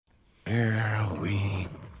we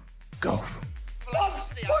go.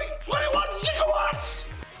 Velocity 21 gigawatts!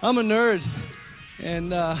 I'm a nerd,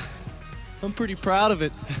 and I'm pretty proud of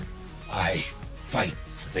it. I fight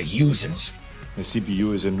for the users. The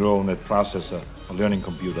CPU is a neural net processor, a learning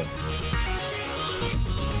computer.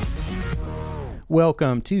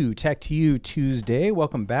 Welcome to Tech to You Tuesday.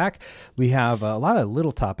 Welcome back. We have a lot of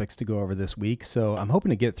little topics to go over this week, so I'm hoping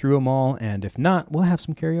to get through them all, and if not, we'll have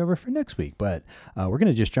some carryover for next week. But we're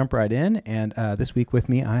going to just jump right in, and this week with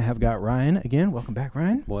me, I have got Ryan again. Welcome back,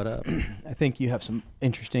 Ryan. What up? I think you have some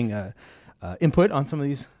interesting input on some of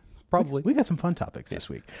these. Probably. We got some fun topics this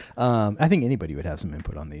week. I think anybody would have some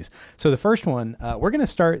input on these. So the first one, we're going to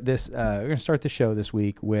start this. We're going to start the show this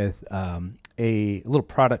week with a little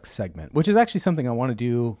product segment, which is actually something I want to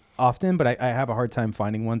do often, but I have a hard time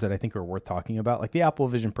finding ones that I think are worth talking about. Like the Apple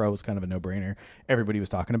Vision Pro was kind of a no-brainer. Everybody was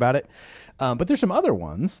talking about it. But there's some other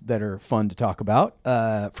ones that are fun to talk about,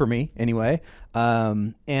 for me anyway.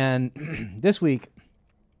 And this week,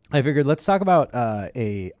 I figured let's talk about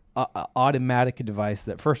a automatic device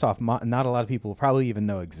that, first off, not a lot of people probably even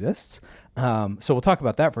know exists. So we'll talk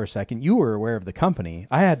about that for a second. You were aware of the company.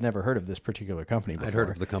 I had never heard of this particular company before. I'd heard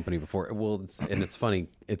of the company before. Well, it's funny.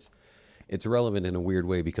 It's relevant in a weird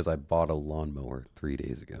way because I bought a lawnmower 3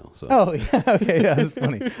 days ago. So. Oh, yeah. Okay, yeah, that's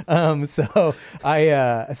funny.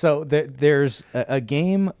 There's a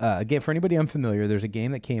game for anybody unfamiliar. There's a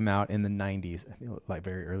game that came out in the 90s, I think like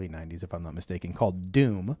very early 90s, if I'm not mistaken, called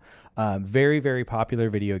Doom. Very, very popular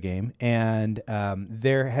video game, and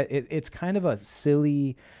it's kind of a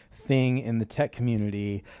silly thing in the tech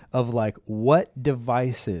community of like, what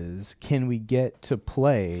devices can we get to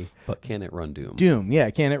play? But can it run Doom? Doom,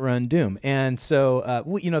 yeah, can it run Doom? And so,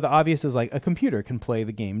 the obvious is like a computer can play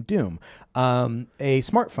the game Doom. A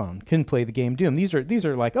smartphone can play the game Doom. These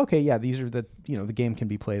are like, okay, yeah, these are the game can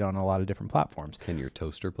be played on a lot of different platforms. Can your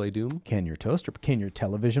toaster play Doom? Can your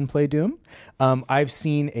television play Doom? I've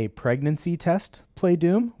seen a pregnancy test play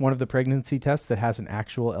Doom. One of the pregnancy tests that has an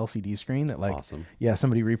actual LCD screen that awesome. Yeah,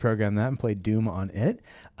 somebody reprogrammed that and played Doom on it.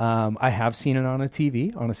 I have seen it on a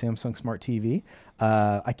TV, on a Samsung Smart TV.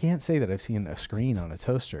 I can't say that I've seen a screen on a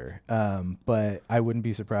toaster, but I wouldn't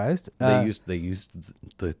be surprised. They used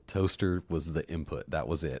the toaster was the input. That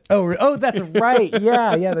was it. Oh, that's right.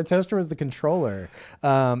 Yeah. The toaster was the controller.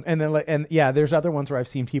 There's other ones where I've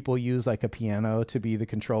seen people use like a piano to be the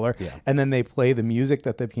controller, and then they play the music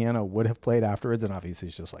that the piano would have played afterwards, and obviously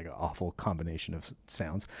it's just like an awful combination of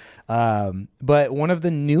sounds. But one of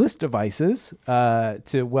the newest devices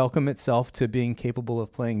to welcome itself to being capable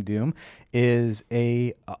of playing Doom is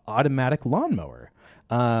a automatic lawnmower.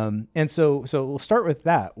 And so we'll start with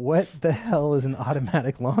that. What the hell is an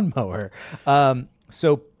automatic lawnmower?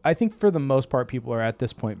 So I think for the most part, people are at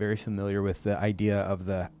this point very familiar with the idea of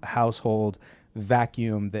the household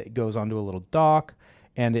vacuum that goes onto a little dock.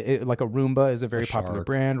 And it like a Roomba is a very popular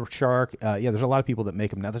brand. Shark. There's a lot of people that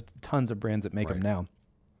make them now. There's tons of brands that make them now.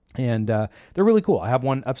 And they're really cool. I have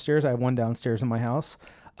one upstairs. I have one downstairs in my house.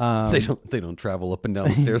 They don't travel up and down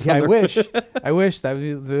the stairs. Yeah, I wish that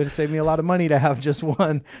would save me a lot of money to have just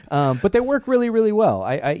one. But they work really, really well.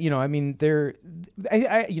 I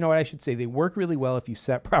should say they work really well if you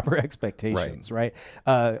set proper expectations, right?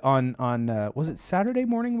 On was it Saturday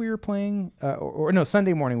morning we were playing,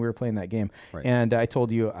 Sunday morning we were playing that game, and I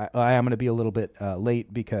told you I am going to be a little bit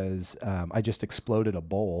late because I just exploded a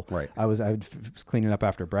bowl. Right. I was cleaning up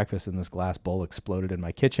after breakfast and this glass bowl exploded in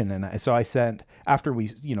my kitchen, and so I sent after we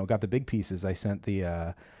got the big pieces. I sent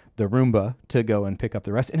the Roomba to go and pick up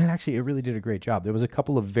the rest, and it really did a great job. There was a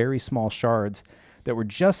couple of very small shards that were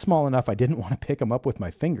just small enough I didn't want to pick them up with my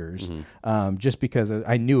fingers, just because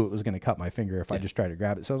I knew it was going to cut my finger if I just tried to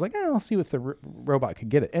grab it. So I was like, I'll see if the robot could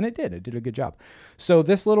get it, and it did. It did a good job. So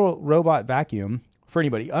this little robot vacuum, for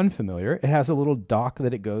anybody unfamiliar, it has a little dock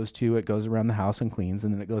that it goes to. It goes around the house and cleans,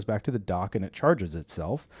 and then it goes back to the dock and it charges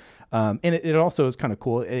itself. And it also is kind of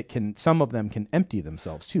cool. Some of them can empty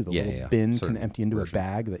themselves too. The little bin can empty into a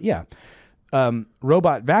bag.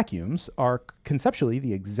 Robot vacuums are conceptually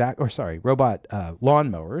robot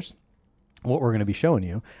lawnmowers what we're going to be showing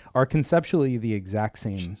you are conceptually the exact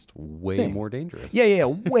same Just way thing. more dangerous. Yeah,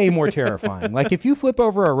 way more terrifying. Like if you flip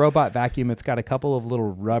over a robot vacuum, it's got a couple of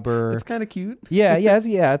little rubber. It's kind of cute.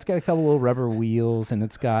 It's got a couple of little rubber wheels, and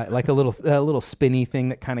it's got like a little spinny thing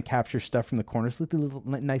that kind of captures stuff from the corners with the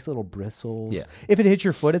nice little bristles. Yeah. If it hits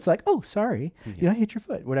your foot, it's like, oh, sorry, I hit your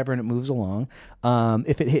foot, whatever, and it moves along.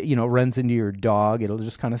 If it runs into your dog, it'll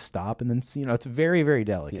just kind of stop, and then it's very, very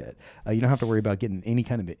delicate. You don't have to worry about getting any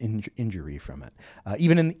kind of injury from it.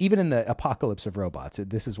 Even in the apocalypse of robots,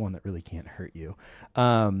 this is one that really can't hurt you.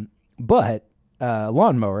 But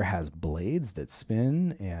lawnmower has blades that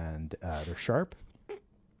spin and they're sharp.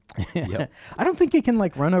 Yep. I don't think it can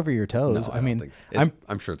like run over your toes. No, I mean, don't think so.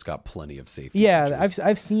 I'm sure it's got plenty of safety. yeah, features.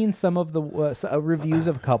 I've seen some of the reviews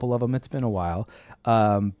of a couple of them. It's been a while.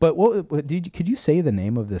 But what could you say the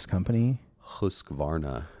name of this company?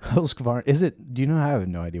 Husqvarna. Husqvarna. Is it? Do you know? I have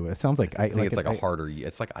no idea what it sounds like. I think it's like a harder.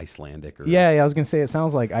 It's like Icelandic. Or, yeah, I was gonna say it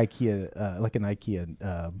sounds like IKEA, like an IKEA,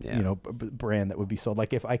 brand that would be sold.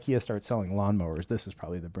 Like if IKEA starts selling lawnmowers, this is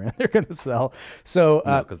probably the brand they're gonna sell. So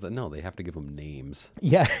because they have to give them names.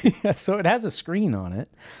 Yeah, so it has a screen on it,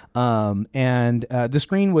 and the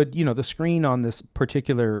screen would, the screen on this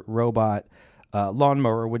particular robot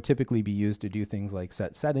lawnmower would typically be used to do things like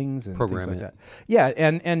set settings and Program things like it. that. Yeah,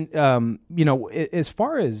 and as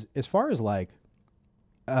far as like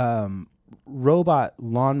robot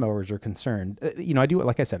lawnmowers are concerned, I do,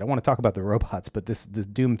 like I said, I want to talk about the robots, but the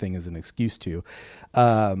Doom thing is an excuse to.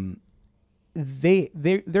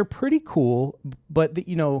 They're pretty cool, but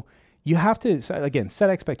you have to, again, set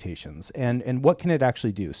expectations and what can it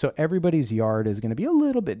actually do. So everybody's yard is going to be a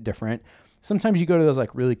little bit different. Sometimes you go to those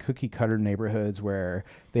like really cookie cutter neighborhoods where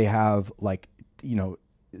they have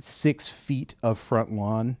 6 feet of front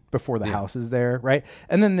lawn before the house is there, right?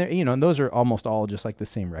 And then and those are almost all just like the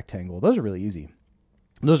same rectangle. Those are really easy.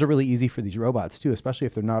 Those are really easy for these robots too, especially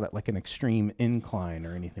if they're not at like an extreme incline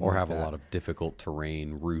or anything. Or like have that. a lot of difficult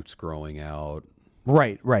terrain, roots growing out.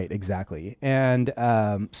 Right, exactly. And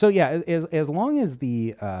so yeah, as long as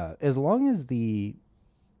the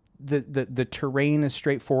terrain is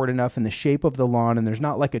straightforward enough and the shape of the lawn and there's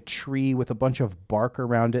not like a tree with a bunch of bark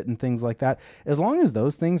around it and things like that, as long as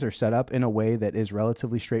those things are set up in a way that is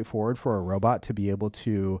relatively straightforward for a robot to be able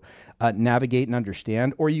to navigate and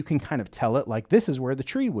understand, or you can kind of tell it like this is where the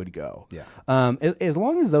tree would go. Yeah. As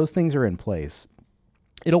long as those things are in place,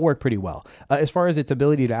 it'll work pretty well. As far as its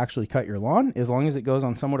ability to actually cut your lawn, as long as it goes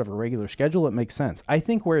on somewhat of a regular schedule, it makes sense. I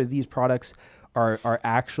think where these products are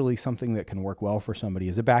actually something that can work well for somebody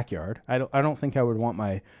is a backyard. I don't think I would want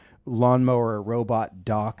my lawnmower robot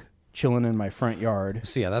dock chilling in my front yard.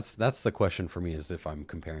 So yeah, that's the question for me, is if I'm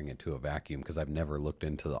comparing it to a vacuum, because I've never looked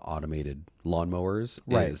into the automated lawnmowers.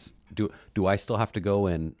 Right. Is do I still have to go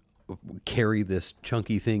and carry this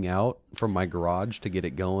chunky thing out from my garage to get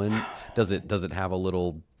it going? Does it have a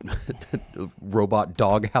little robot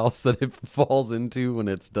doghouse that it falls into when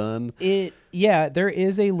it's done? There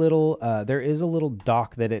is a little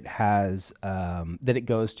dock that it has that it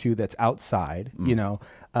goes to that's outside,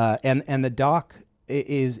 and the dock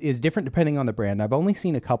is different depending on the brand. I've only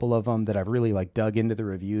seen a couple of them that I've really like dug into the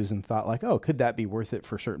reviews and thought like, oh, could that be worth it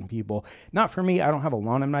for certain people? Not for me. I don't have a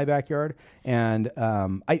lawn in my backyard, and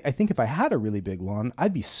I think if I had a really big lawn,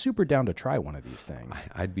 I'd be super down to try one of these things.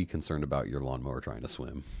 I'd be concerned about your lawnmower trying to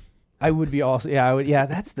swim. I would be also,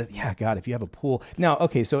 God, if you have a pool. Now,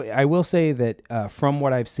 okay, so I will say that from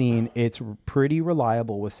what I've seen, it's pretty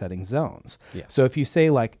reliable with setting zones. Yeah. So if you say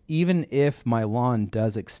like, even if my lawn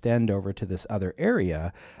does extend over to this other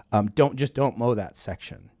area, don't mow that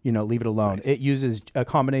section, leave it alone. Nice. It uses a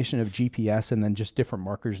combination of GPS and then just different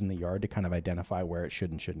markers in the yard to kind of identify where it should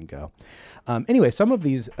and shouldn't go. Anyway, some of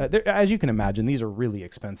these, as you can imagine, these are really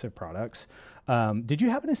expensive products. Did you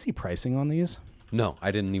happen to see pricing on these? No,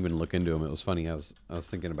 I didn't even look into them. It was funny. I was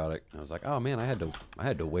thinking about it. I was like, oh man, I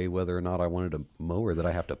had to weigh whether or not I wanted a mower that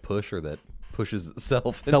I have to push or that pushes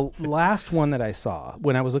itself. The last one that I saw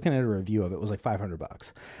when I was looking at a review of it was like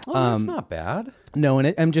 $500. Oh, that's not bad. No,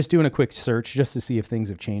 and I'm just doing a quick search just to see if things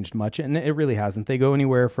have changed much, and it really hasn't. They go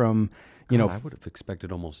anywhere from, I would have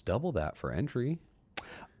expected almost double that for entry.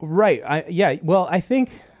 Right. I think.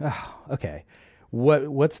 Okay.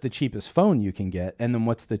 What's the cheapest phone you can get, and then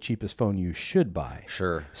what's the cheapest phone you should buy?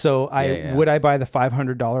 Sure. So would I buy the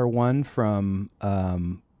 $500 one from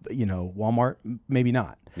Walmart? Maybe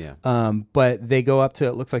not. Yeah. But they go up to,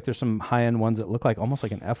 it looks like there's some high-end ones that look like almost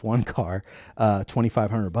like an F1 car.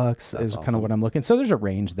 $2,500 is kind of what I'm looking. So there's a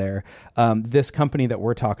range there. This company that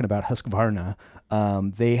we're talking about, Husqvarna,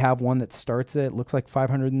 they have one that starts at, looks like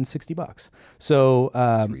 $560. So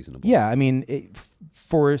that's reasonable. Yeah, I mean,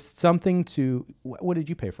 for something to, what did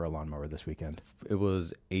you pay for a lawnmower this weekend? It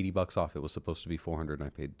was $80 off. It was supposed to be $400, and I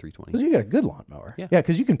paid $320. Because you got a good lawnmower. Yeah,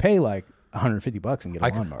 because you can pay like $150 and get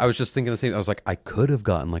a lawnmower. I was just thinking the same. I was like, I could have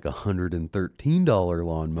gotten like $113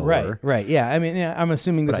 lawnmower. Right. Yeah. I mean, I'm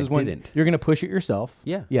assuming this is when you're going to push it yourself.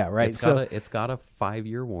 Yeah. Yeah. Right. It's got a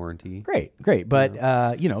 5-year warranty. Great.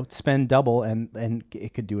 But spend double and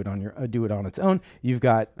it could do it on its own. You've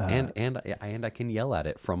got and I can yell at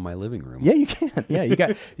it from my living room. Yeah, you can. Yeah, you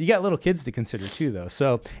got little kids to consider too, though.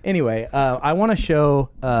 So anyway, I want to show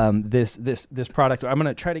this product. I'm going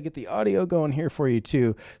to try to get the audio going here for you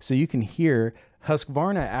too, so you can hear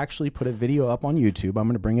Husqvarna actually put a video up on YouTube. I'm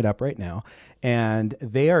going to bring it up right now. And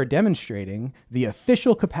they are demonstrating the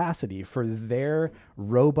official capacity for their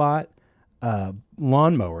robot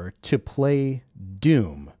lawnmower to play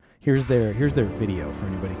Doom. Here's their video for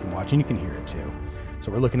anybody who can watch, and you can hear it too.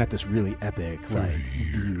 So we're looking at this really epic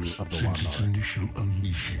view of the since its lawnmower. initial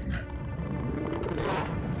unleashing.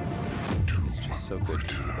 Doom So good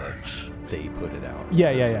to see returns. that they put it out. Yeah,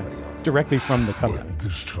 instead of yeah, somebody else. directly from the company. But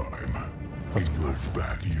this time, in your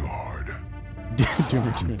backyard. Doom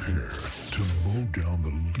Machine. Prepare to mow down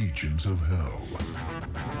the legions of hell.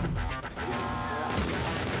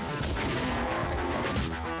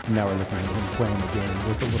 Now we're looking at him playing the game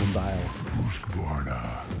with the little dial.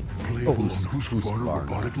 Husqvarna. Playable on Husqvarna Husqvarna.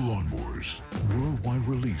 robotic lawnmowers. Worldwide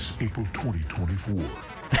release April 2024.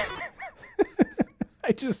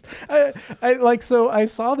 I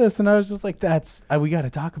saw this and I was just like, we got to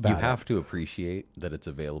talk about You it. have to appreciate that it's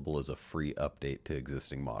available as a free update to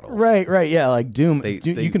existing models. Right, yeah, like Doom. They-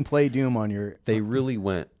 You can play Doom on your. They really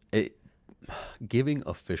went. Giving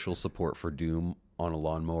official support for Doom on a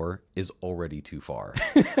lawnmower is already too far.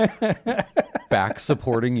 Back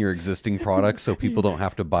supporting your existing products so people don't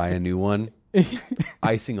have to buy a new one.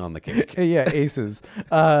 Icing on the cake. Yeah, aces.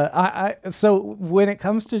 So when it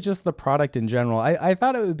comes to just the product in general, I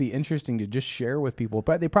thought it would be interesting to just share with people.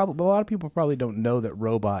 But a lot of people probably don't know that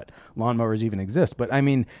robot lawnmowers even exist. But I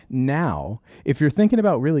mean, now if you're thinking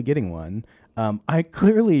about really getting one,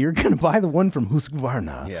 you're going to buy the one from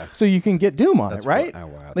Husqvarna, Yeah. so you can get Doom on That's it, right?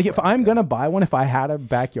 what- Like if I'm going to buy one, if I had a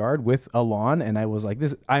backyard with a lawn and I was like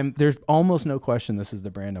this, there's almost no question this is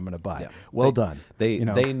the brand I'm going to buy. Yeah. Well done. They You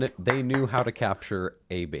know? they knew how to capture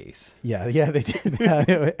a base. Yeah, they did.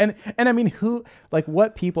 and I mean,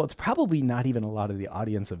 what people? It's probably not even a lot of the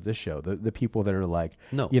audience of this show. The people that are like,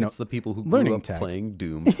 No, you know, it's the people who learning grew up tech. playing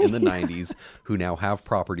Doom in the 90s who now have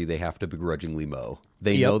property they have to begrudgingly mow.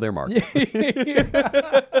 They know their market.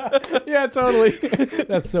 Yeah, totally.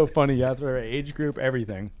 That's so funny. Yeah, that's our age group,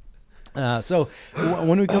 everything.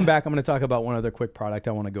 When we come back, I'm going to talk about one other quick product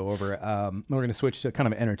I want to go over. We're going to switch to kind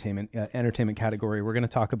of an entertainment category. We're going to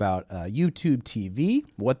talk about YouTube TV,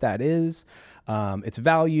 what that is, its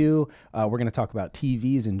value. We're going to talk about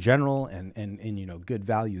TVs in general and good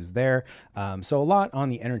values there. So a lot on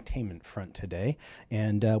the entertainment front today,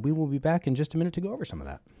 and we will be back in just a minute to go over some of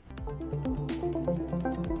that.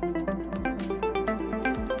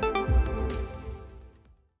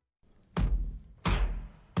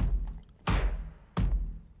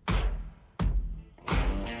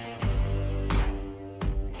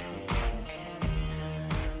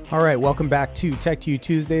 All right, welcome back to Tech to You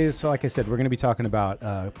Tuesdays. So like I said, we're going to be talking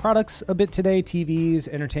about products a bit today, TVs,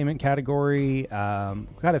 entertainment category. We've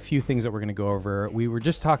got a few things that we're going to go over. We were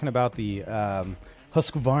just talking about the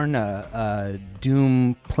Husqvarna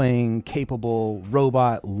Doom playing capable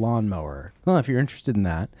robot lawnmower. Well, if you're interested in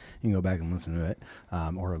that, you can go back and listen to it,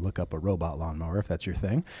 or look up a robot lawnmower if that's your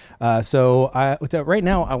thing. Right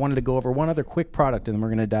now, I wanted to go over one other quick product, and then we're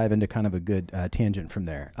going to dive into kind of a good tangent from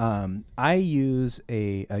there. I use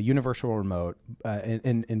a universal remote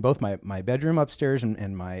in both my bedroom upstairs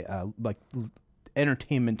and my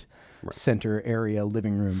entertainment center area,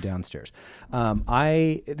 living room downstairs.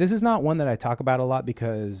 This is not one that I talk about a lot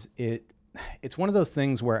because it's one of those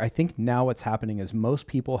things where I think now what's happening is most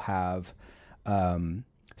people have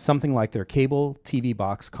something like their cable TV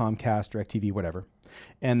box, Comcast, DirecTV, whatever.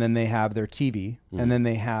 And then they have their TV, and then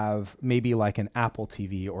they have maybe like an Apple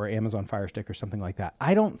TV or Amazon Fire Stick or something like that.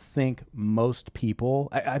 I don't think most people,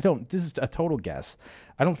 this is a total guess.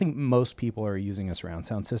 I don't think most people are using a surround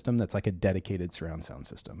sound system that's like a dedicated surround sound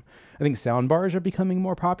system. I think sound bars are becoming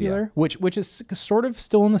more popular, which is sort of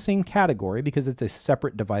still in the same category because it's a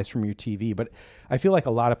separate device from your TV. But I feel like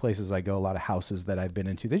a lot of places I go, a lot of houses that I've been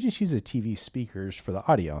into, they just use the TV speakers for the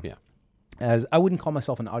audio. Yeah. As I wouldn't call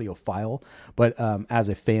myself an audiophile, but as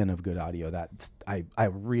a fan of good audio, I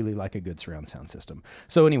really like a good surround sound system.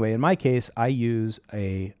 So anyway, in my case, I use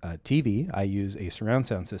a TV, I use a surround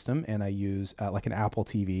sound system, and I use like an Apple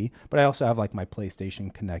TV, but I also have like my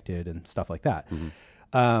PlayStation connected and stuff like that.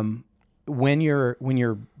 Mm-hmm. When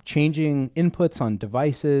you're changing inputs on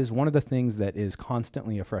devices, one of the things that is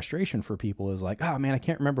constantly a frustration for people is like, oh man, I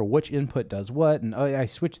can't remember which input does what, and I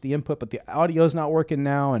switched the input, but the audio's not working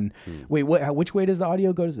now, and wait, which way does the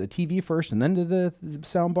audio go? Does the TV first and then to the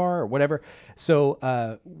sound bar or whatever?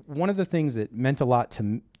 So one of the things that meant a lot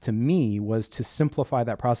to me was to simplify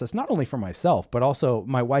that process, not only for myself, but also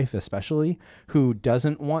my wife especially, who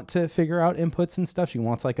doesn't want to figure out inputs and stuff. She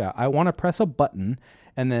wants I want to press a button,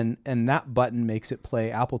 and that button makes it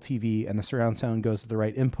play Apple TV, and the surround sound goes to the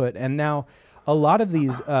right input. And now a lot of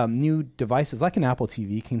these new devices, like an Apple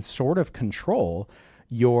TV, can sort of control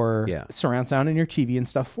your surround sound and your TV and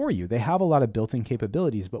stuff for you. They have a lot of built-in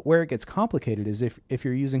capabilities, but where it gets complicated is if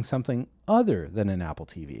you're using something other than an Apple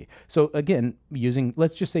TV. So again, using,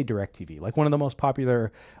 let's just say DirecTV, like one of the most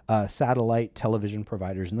popular satellite television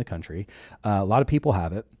providers in the country. A lot of people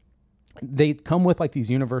have it. They come with like these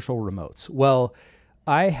universal remotes. Well,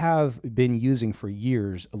 I have been using for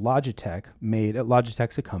years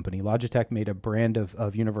Logitech's a company. Logitech made a brand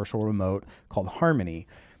of universal remote called Harmony.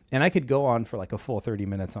 And I could go on for like a full 30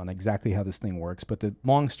 minutes on exactly how this thing works. But the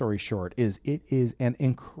long story short is it is an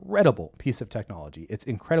incredible piece of technology. It's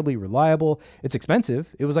incredibly reliable. It's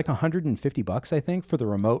expensive. It was like $150, I think, for the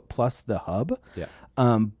remote plus the hub. Yeah.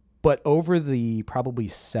 But over the probably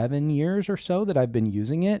 7 years or so that I've been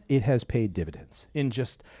using it, it has paid dividends in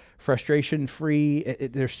just frustration free.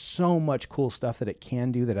 There's so much cool stuff that it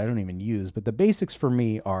can do that I don't even use. But the basics for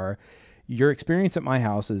me are, your experience at my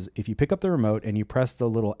house is if you pick up the remote and you press the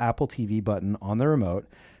little Apple TV button on the remote,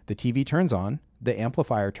 the TV turns on, the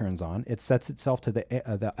amplifier turns on, it sets itself to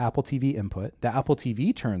the Apple TV input, the Apple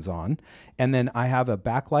TV turns on, and then I have a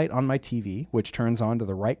backlight on my TV, which turns on to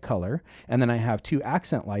the right color, and then I have 2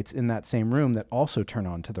 accent lights in that same room that also turn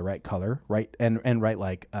on to the right color, right, and right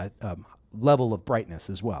like a level of brightness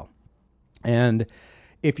as well. And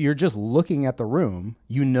if you're just looking at the room,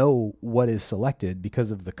 you know what is selected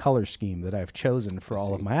because of the color scheme that I've chosen for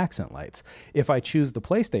all of my accent lights. If I choose the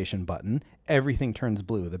PlayStation button, everything turns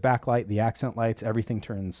blue. The backlight, the accent lights, everything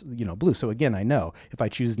turns, blue. So again, I know if I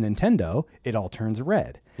choose Nintendo, it all turns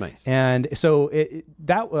red. Nice. And so a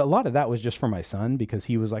lot of that was just for my son because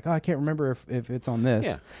he was like, oh, I can't remember if it's on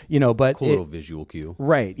this, but cool little visual cue.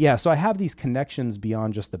 Right. Yeah. So I have these connections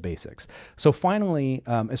beyond just the basics. So finally,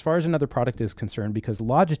 as far as another product is concerned, because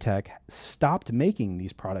Logitech stopped making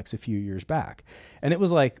these products a few years back, and it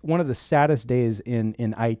was like one of the saddest days in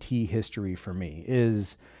IT history for me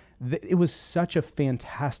is it was such a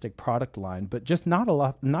fantastic product line, but just not a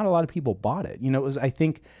lot of people bought it. I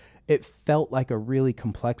think it felt like a really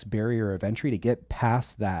complex barrier of entry to get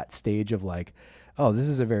past that stage of like, oh, this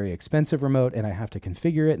is a very expensive remote and I have to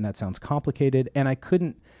configure it and that sounds complicated. And I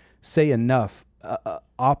couldn't say enough that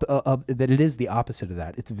it is the opposite of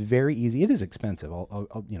that. It's very easy. It is expensive,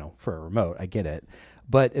 I'll for a remote, I get it.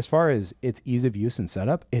 But as far as its ease of use and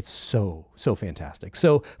setup, it's so fantastic.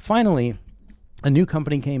 So finally, a new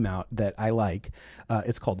company came out that I like.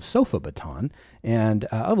 It's called Sofa Baton, and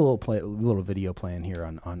I have a little video playing here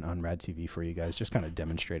on Rad TV for you guys, just kind of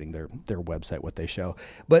demonstrating their website, what they show.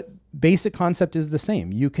 But basic concept is the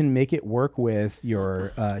same. You can make it work with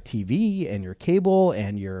your TV and your cable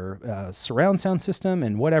and your surround sound system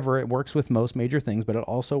and whatever. It works with most major things, but it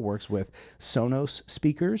also works with Sonos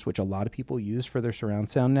speakers, which a lot of people use for their surround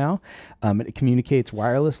sound now. It communicates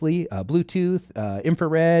wirelessly, Bluetooth,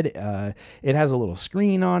 infrared. It has a little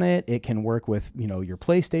screen on it. It can work with, your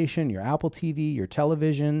PlayStation, your Apple TV, your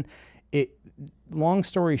television. Long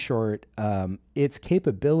story short, its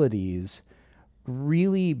capabilities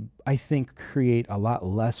really, I think, create a lot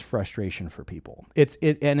less frustration for people.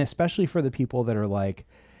 And especially for the people that are like,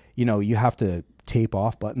 you have to tape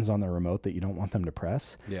off buttons on the remote that you don't want them to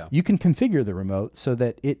press. Yeah. You can configure the remote so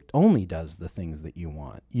that it only does the things that you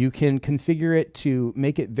want. You can configure it to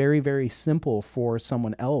make it very, very simple for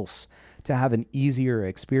someone else to have an easier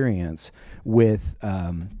experience with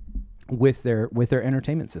their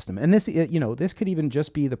entertainment system. And this, this could even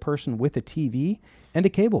just be the person with a TV and a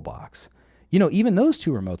cable box. Even those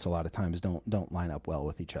two remotes a lot of times don't line up well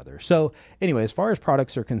with each other. So anyway, as far as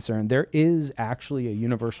products are concerned, there is actually a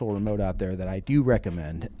universal remote out there that I do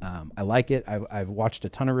recommend. I like it. I've watched a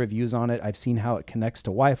ton of reviews on it. I've seen how it connects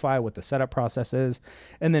to Wi-Fi, what the setup process is.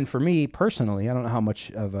 And then for me personally, I don't know how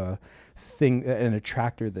much of an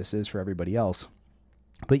attractor this is for everybody else,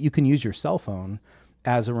 but you can use your cell phone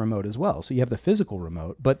as a remote as well. So you have the physical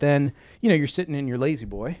remote, but then, you're sitting in your lazy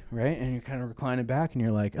boy, right? And you're kind of reclining back and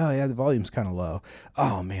you're like, oh yeah, the volume's kind of low.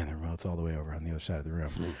 Oh man, the remote's all the way over on the other side of the room.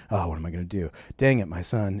 Oh, what am I going to do? Dang it. My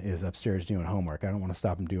son is upstairs doing homework. I don't want to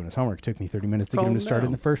stop him doing his homework. It took me 30 minutes to get him to start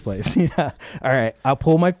in the first place. Yeah. All right. I'll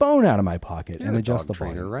pull my phone out of my pocket and adjust the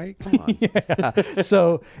volume. Right? Come on. Yeah.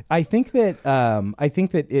 So I think that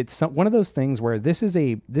it's one of those things where this is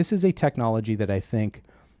a technology that I think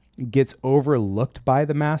gets overlooked by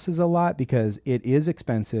the masses a lot because it is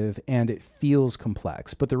expensive and it feels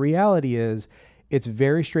complex. But the reality is it's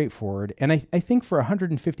very straightforward. And I think for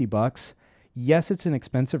 $150, yes, it's an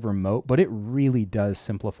expensive remote, but it really does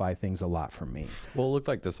simplify things a lot for me. Well, it looked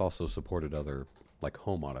like this also supported other like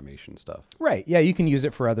home automation stuff. Right. Yeah, you can use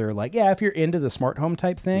it for other, like, if you're into the smart home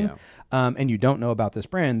type thing, and you don't know about this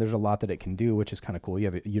brand, there's a lot that it can do, which is kind of cool. You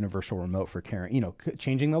have a universal remote for carrying,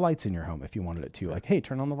 changing the lights in your home if you wanted it to. Like, hey,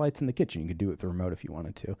 turn on the lights in the kitchen. You could do it with the remote if you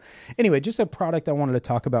wanted to. Anyway, just a product I wanted to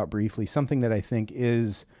talk about briefly, something that I think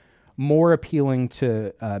is more appealing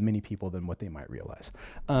to many people than what they might realize.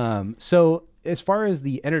 So as far as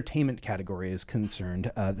the entertainment category is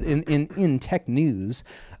concerned, in tech news,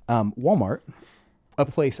 Walmart, a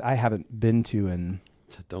place I haven't been to in...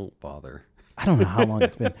 Don't bother. I don't know how long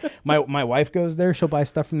it's been. My wife goes there. She'll buy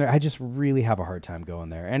stuff from there. I just really have a hard time going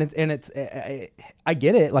there. I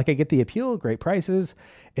get it. Like, I get the appeal, great prices.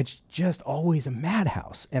 It's just always a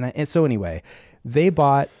madhouse. And so anyway, they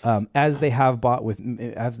bought, as they've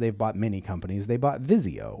bought many companies, they bought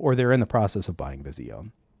Vizio, or they're in the process of buying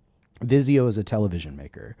Vizio. Vizio is a television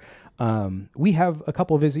maker. We have a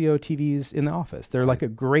couple Vizio TVs in the office. They're like a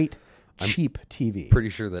great cheap TV. Pretty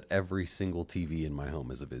sure that every single TV in my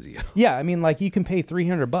home is a Vizio. Yeah, I mean, like, you can pay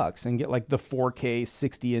 $300 and get like the 4K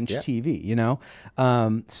 60-inch TV,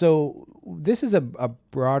 So this is a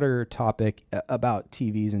broader topic about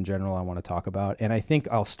TVs in general I want to talk about. And I think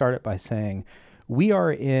I'll start it by saying we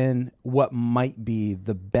are in what might be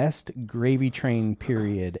the best gravy train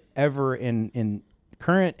period ever in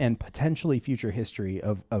current and potentially future history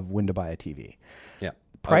of when to buy a TV. Yeah.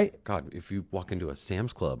 God, if you walk into a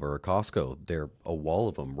Sam's Club or a Costco, there a wall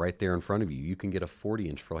of them right there in front of you. You can get a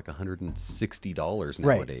 40-inch for like $160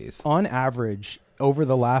 nowadays. On average, over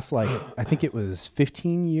the last, I think it was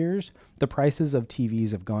 15 years, the prices of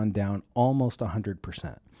TVs have gone down almost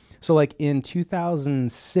 100%. So like in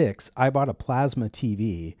 2006, I bought a plasma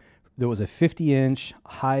TV. There was a 50-inch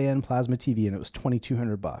high-end plasma TV, and it was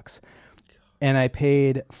 $2,200. And I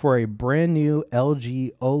paid for a brand new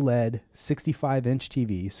LG OLED 65-inch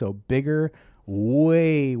TV, so bigger,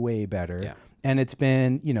 way, way better. Yeah. And it's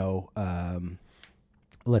been,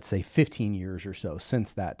 let's say 15 years or so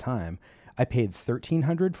since that time. I paid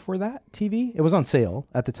 $1,300 for that TV. It was on sale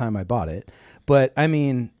at the time I bought it. But I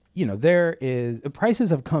mean,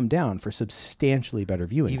 prices have come down for substantially better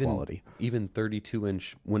viewing quality. Even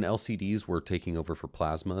 32-inch, when LCDs were taking over for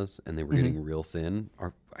plasmas and they were getting real thin,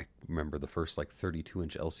 I remember the first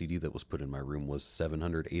 32-inch LCD that was put in my room was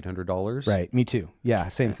 $700, $800. Right, me too. Yeah,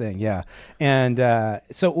 same thing. Yeah, and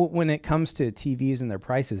so when it comes to TVs and their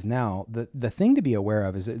prices now, the thing to be aware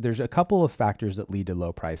of is that there's a couple of factors that lead to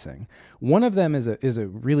low pricing. One of them is a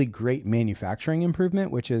really great manufacturing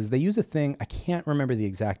improvement, which is they use a thing, I can't remember the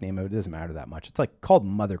exact name of it. It doesn't matter that much. It's like called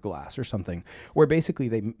mother glass or something, where basically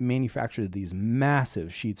they manufactured these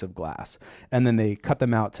massive sheets of glass and then they cut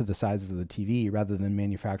them out to the sizes of the TV rather than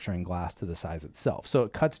manufacturing glass to the size itself. So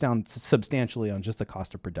it cuts down substantially on just the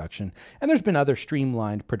cost of production. And there's been other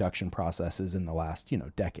streamlined production processes in the last,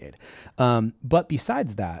 decade. But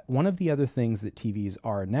besides that, one of the other things that TVs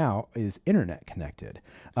are now is internet connected.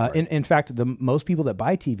 In fact, most people that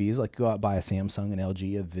buy TVs, like go out and buy a Samsung, an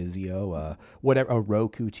LG, a Vizio, whatever, a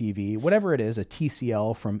Roku TV, whatever it is, a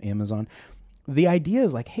TCL from Amazon. The idea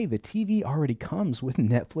is like, hey, the TV already comes with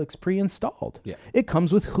Netflix pre-installed. Yeah. It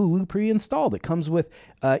comes with Hulu pre-installed. It comes with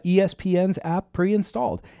ESPN's app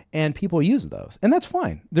pre-installed, and people use those, and that's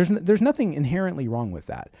fine. There's nothing inherently wrong with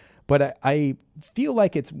that. But I feel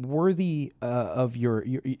like it's worthy of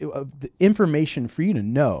of the information for you to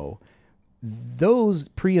know. Those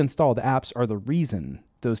pre-installed apps are the reason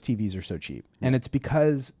those TVs are so cheap, and it's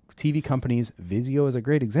because TV companies, Vizio is a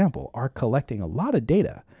great example, are collecting a lot of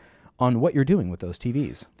data on what you're doing with those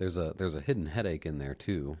TVs. There's a hidden headache in there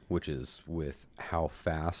too, which is with how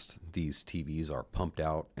fast these TVs are pumped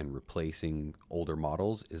out and replacing older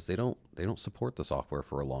models, is they don't support the software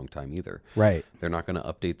for a long time either. Right. They're not going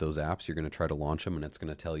to update those apps. You're going to try to launch them and it's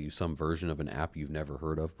going to tell you some version of an app you've never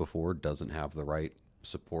heard of before doesn't have the right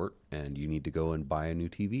support and you need to go and buy a new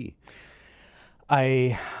TV.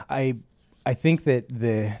 I think that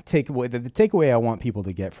the takeaway I want people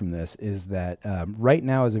to get from this is that right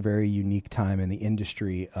now is a very unique time in the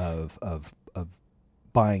industry of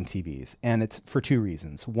buying TVs, and it's for two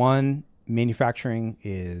reasons. One, manufacturing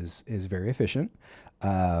is very efficient,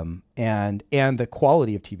 and the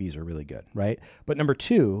quality of TVs are really good, right? But number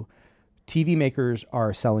two, TV makers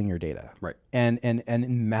are selling your data, right? And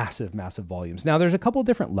in massive volumes. Now, there's a couple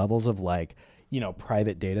different levels of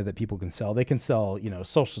private data that people can sell. They can sell,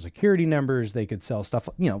 social security numbers. They could sell stuff,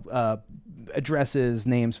 addresses,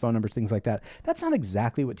 names, phone numbers, things like that. That's not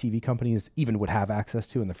exactly what TV companies even would have access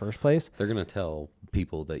to in the first place. They're going to tell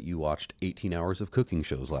people that you watched 18 hours of cooking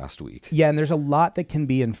shows last week. Yeah, and there's a lot that can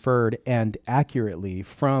be inferred and accurately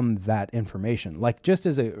from that information. Like, just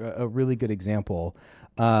as a really good example,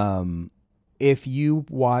 if you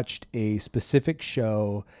watched a specific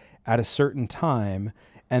show at a certain time,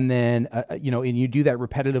 and then, and you do that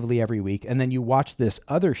repetitively every week, and then you watch this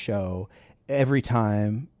other show every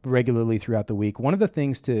time regularly throughout the week, one of the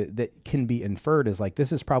things that can be inferred is like,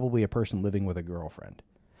 this is probably a person living with a girlfriend.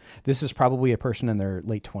 This is probably a person in their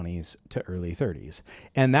late 20s to early 30s.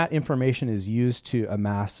 And that information is used to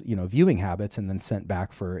amass, viewing habits and then sent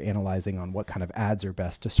back for analyzing on what kind of ads are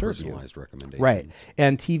best to serve you. Personalized recommendations. Right.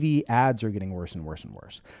 And TV ads are getting worse and worse and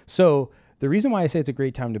worse. So the reason why I say it's a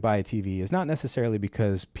great time to buy a TV is not necessarily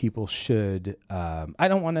because people should, I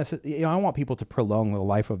want people to prolong the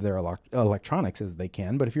life of their electronics as they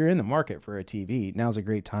can. But if you're in the market for a TV, now's a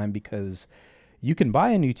great time because you can buy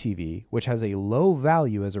a new TV, which has a low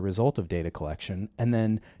value as a result of data collection, and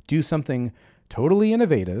then do something totally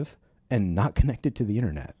innovative and not connected to the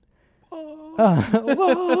internet.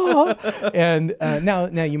 And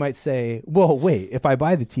now you might say, well, wait, if I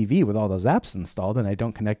buy the TV with all those apps installed and I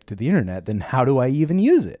don't connect it to the internet, then how do I even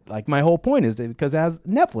use it? Like, my whole point is that because it has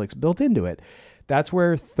Netflix built into it. That's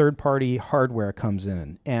where third-party hardware comes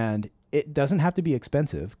in. And it doesn't have to be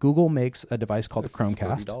expensive. Google makes a device called the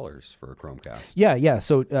Chromecast. $30 for a Chromecast. Yeah.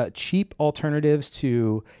 So cheap alternatives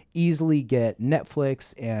to easily get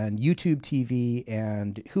Netflix and YouTube TV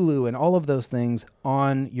and Hulu and all of those things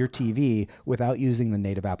on your TV without using the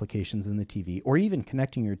native applications in the TV or even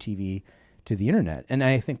connecting your TV to the internet. And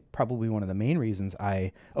I think probably one of the main reasons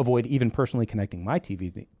I avoid even personally connecting my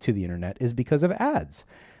TV to the internet is because of ads.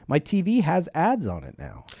 My TV has ads on it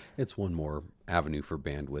now. It's one more avenue for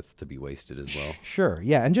bandwidth to be wasted as well. Sure,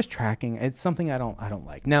 yeah, and just tracking, it's something I don't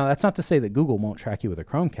like. Now, that's not to say that Google won't track you with a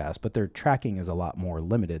Chromecast, but their tracking is a lot more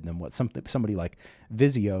limited than what somebody like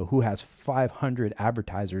Vizio, who has 500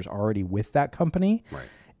 advertisers already with that company. Right.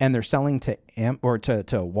 And they're selling to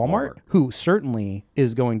Walmart, who certainly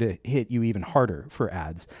is going to hit you even harder for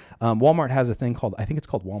ads. Walmart has a thing called, I think it's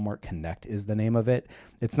called Walmart Connect is the name of it.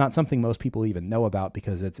 It's not something most people even know about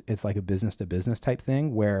because it's like a business to business type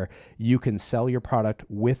thing where you can sell your product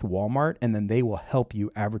with Walmart and then they will help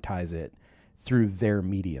you advertise it through their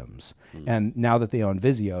mediums. And now that they own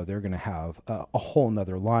Vizio, they're going to have a whole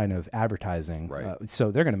nother line of advertising. Right. So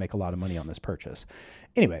they're going to make a lot of money on this purchase.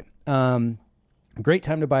 Anyway, great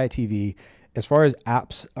time to buy a TV. As far as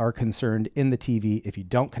apps are concerned in the TV, if you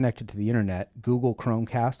don't connect it to the internet, Google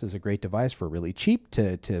Chromecast is a great device for really cheap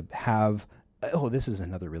to have. Oh, this is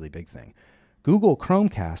another really big thing. Google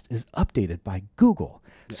Chromecast is updated by Google.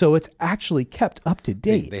 So it's actually kept up to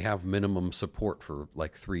date. They have minimum support for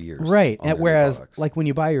like 3 years. Right. On their Whereas products. like when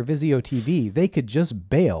you buy your Vizio TV, they could just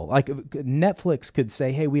bail. Like Netflix could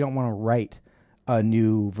say, hey, we don't want to write a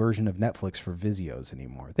new version of Netflix for Vizios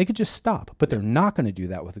anymore. They could just stop, but they're not going to do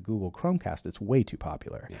that with the Google Chromecast. It's way too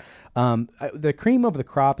popular. Yeah. The cream of the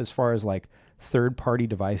crop as far as like third-party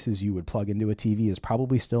devices you would plug into a TV is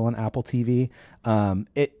probably still an Apple TV. And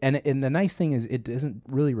the nice thing is it doesn't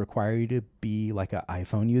really require you to be like an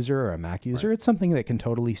iPhone user or a Mac user. Right. It's something that can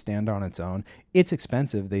totally stand on its own. It's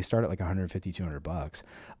expensive. They start at like $150,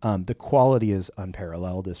 $200. The quality is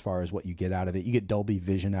unparalleled as far as what you get out of it. You get Dolby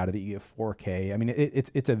Vision out of it. You get 4K. I mean,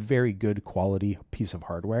 it's a very good quality piece of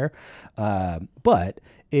hardware, but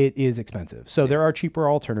it is expensive. So there are cheaper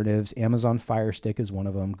alternatives. Amazon Fire Stick is one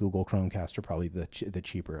of them. Google Chromecast are probably the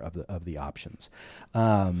cheaper of the options.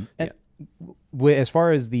 As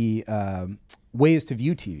far as the ways to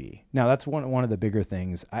view TV, now that's one of the bigger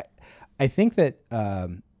things. I think that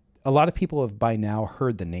a lot of people have by now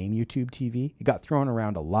heard the name YouTube TV. It got thrown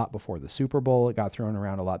around a lot before the Super Bowl. It got thrown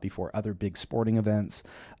around a lot before other big sporting events.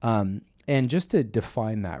 And just to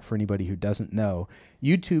define that for anybody who doesn't know,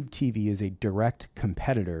 YouTube TV is a direct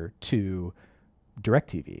competitor to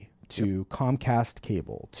DirecTV, to Comcast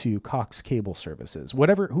Cable, to Cox Cable Services,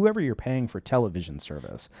 whoever you're paying for television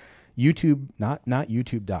service. YouTube, not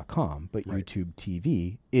YouTube.com, but right. YouTube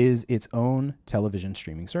TV is its own television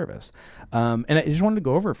streaming service. And I just wanted to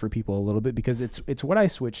go over it for people a little bit because it's what I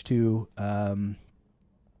switched to,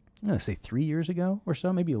 I'm going to say 3 years ago or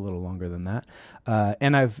so, maybe a little longer than that.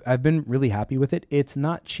 And I've been really happy with it. It's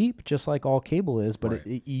not cheap, just like all cable is, but right.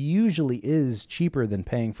 it usually is cheaper than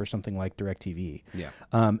paying for something like DirecTV. Yeah.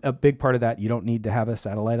 A big part of that, you don't need to have a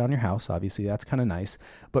satellite on your house. Obviously, that's kind of nice.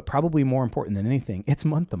 But probably more important than anything, it's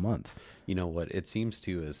month to month. You know what it seems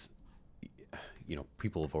to is,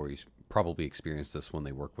 people have always probably experienced this when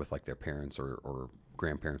they work with like their parents or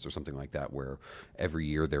grandparents or something like that, where every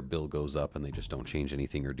year their bill goes up and they just don't change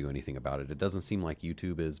anything or do anything about it. It doesn't seem like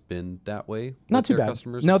YouTube has been that way. Not too bad.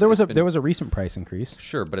 Customers. No, there was a recent price increase.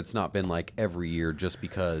 Sure, but it's not been like every year just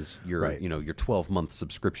because your right. Your 12-month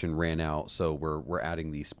subscription ran out, so we're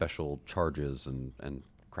adding these special charges and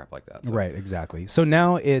crap crap like that. So. Right, exactly. So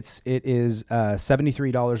now it is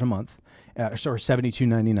 $73 a month. Or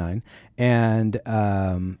 $72.99,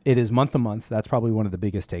 and it is month to month. That's probably one of the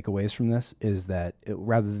biggest takeaways from this is that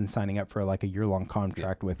rather than signing up for like a year-long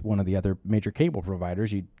contract with one of the other major cable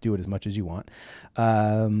providers, you do it as much as you want.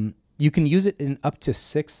 You can use it in up to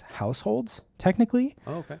 6 households, technically.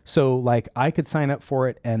 Oh, okay. So like I could sign up for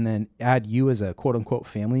it and then add you as a quote unquote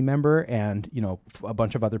family member and, a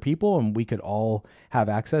bunch of other people, and we could all have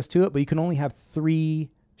access to it, but you can only have 3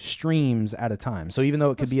 streams at a time. So even though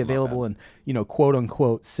it could be available in, quote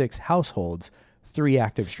unquote 6 households, 3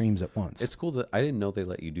 active streams at once. It's cool that I didn't know they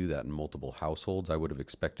let you do that in multiple households. I would have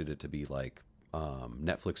expected it to be like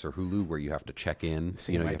Netflix or Hulu where you have to check in,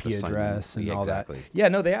 same you IP have to address and all exactly. that. Yeah,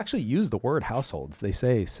 no, they actually use the word households. They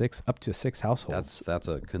say up to 6 households. That's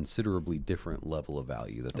a considerably different level of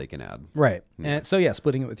value that they can add. Right. And so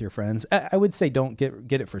splitting it with your friends. I would say don't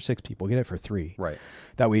get it for 6 people. Get it for 3. Right.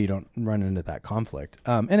 That way you don't run into that conflict.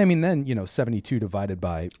 And I mean, then 72 divided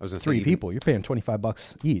by 3 people, you're paying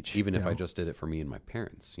 $25 each. Even if I just did it for me and my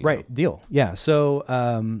parents. Right. Deal. Yeah. So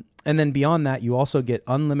and then beyond that, you also get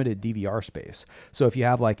unlimited DVR space. So if you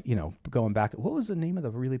have going back, what was the name of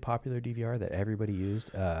the really popular DVR that everybody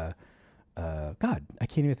used? God, I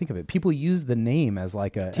can't even think of it. People use the name as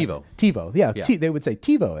like a TiVo. TiVo, yeah. They would say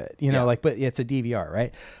TiVo it, but it's a DVR,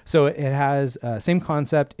 right? So it has same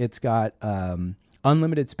concept. It's got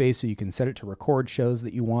unlimited space, so you can set it to record shows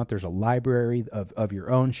that you want. There's a library of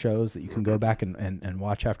your own shows that you can go back and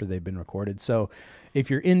watch after they've been recorded. So if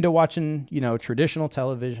you're into watching, traditional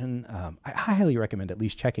television, I highly recommend at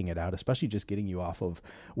least checking it out, especially just getting you off of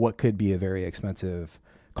what could be a very expensive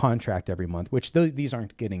contract every month, which these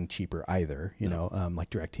aren't getting cheaper either, like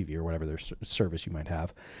DirecTV or whatever their service you might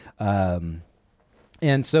have.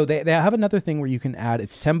 And so they have another thing where you can add,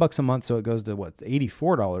 it's $10 a month, so it goes to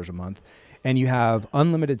 $84 a month, and you have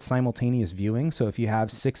unlimited simultaneous viewing. So if you have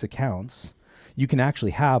 6 accounts, you can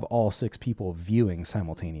actually have all 6 people viewing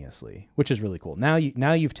simultaneously, which is really cool. Now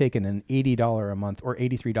you've taken an $80 a month or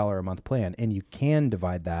 $83 a month plan, and you can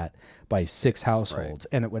divide that by 6 households,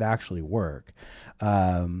 and it would actually work.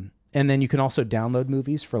 And then you can also download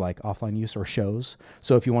movies for like offline use or shows.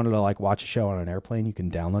 So if you wanted to like watch a show on an airplane, you can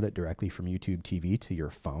download it directly from YouTube TV to your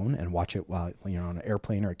phone and watch it while you're on an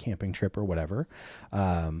airplane or a camping trip or whatever.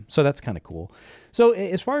 So that's kind of cool. So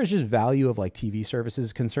as far as just value of like TV services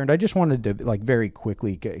is concerned, I just wanted to like very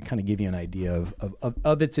quickly kind of give you an idea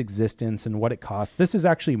of its existence and what it costs. This is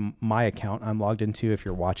actually my account I'm logged into. If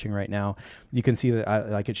you're watching right now, you can see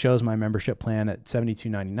that it shows my membership plan at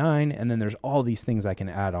 $72.99, and then there's all these things I can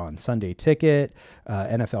add on: Sunday Ticket,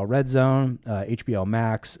 NFL Red Zone, HBO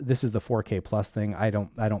Max. This is the 4K Plus thing. I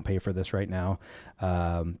don't pay for this right now.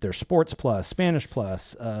 There's Sports Plus, Spanish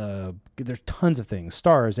Plus. There's tons of things: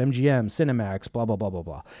 Stars, MGM, Cinemax, blah blah blah blah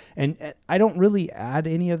blah. And I don't really add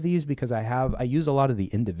any of these because I use a lot of the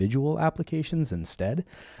individual applications instead.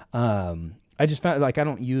 I just found I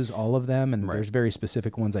don't use all of them, and there's very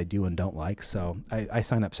specific ones I do and don't like, so I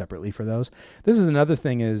sign up separately for those. This is another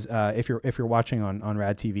thing is if you're watching on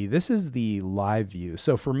Rad TV, this is the live view.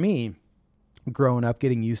 So for me, growing up,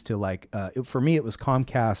 getting used to for me it was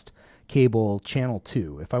Comcast cable channel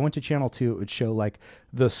 2. If I went to channel 2, it would show like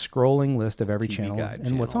the scrolling list of every TV channel guide and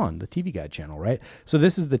channel. what's on the TV guide channel, right? So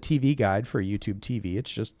this is the TV guide for YouTube TV.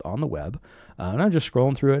 It's just on the web, and I'm just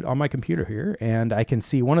scrolling through it on my computer here, and I can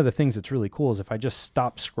see one of the things that's really cool is if I just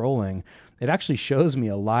stop scrolling, it actually shows me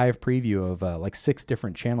a live preview of 6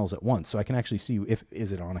 different channels at once. So I can actually see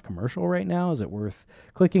is it on a commercial right now? Is it worth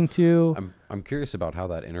clicking to? I'm curious about how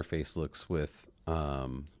that interface looks with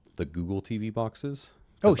the Google TV boxes.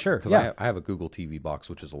 Oh, sure. Because Yeah. I have a Google TV box,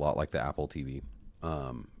 which is a lot like the Apple TV.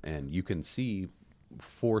 And you can see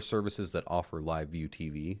 4 services that offer live view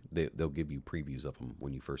TV. They'll give you previews of them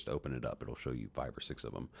when you first open it up. It'll show you 5 or 6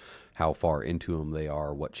 of them, how far into them they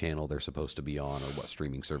are, what channel they're supposed to be on, or what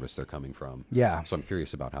streaming service they're coming from. Yeah. So I'm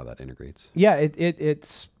curious about how that integrates. Yeah,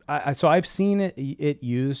 it's so I've seen it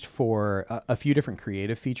used for a few different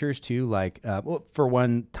creative features too. Like for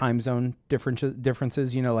one, time zone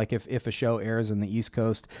differences. Like if a show airs in the East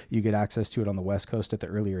Coast, you get access to it on the West Coast at the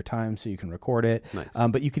earlier time, so you can record it. Nice.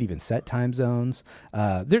 But you could even set time zones.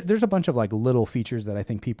 There's a bunch of like little features that I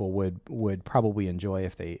think people would probably enjoy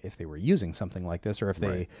if they were using something like this, or if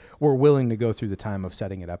they were willing to go through the time of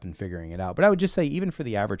setting it up and figuring it out. But I would just say, even for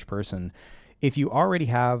the average person, if you already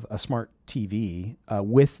have a smart TV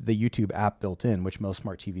with the YouTube app built in, which most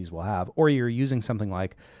smart TVs will have, or you're using something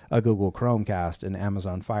like a Google Chromecast, an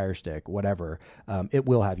Amazon Fire Stick, whatever, it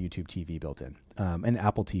will have YouTube TV built in. And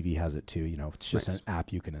Apple TV has it too. It's just an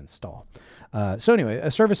app you can install. So anyway, a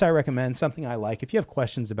service I recommend, something I like. If you have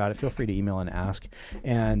questions about it, feel free to email and ask.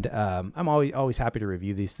 And I'm always happy to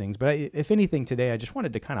review these things. But if anything today, I just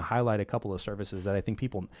wanted to kind of highlight a couple of services that I think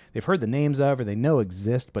people, they've heard the names of or they know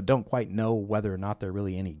exist, but don't quite know whether or not they're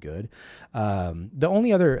really any good. The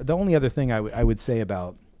only other thing I would say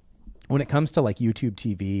about when it comes to like YouTube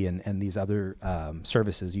TV and these other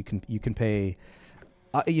services, you can pay.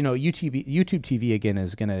 YouTube TV again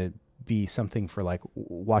is going to be something for like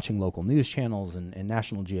watching local news channels and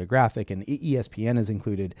National Geographic, and ESPN is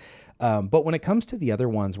included. But when it comes to the other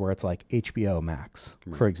ones where it's like HBO Max,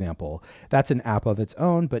 for example, that's an app of its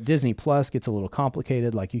own, but Disney Plus gets a little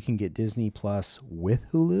complicated. Like you can get Disney Plus with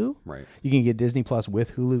Hulu. Right. You can get Disney Plus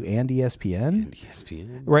with Hulu and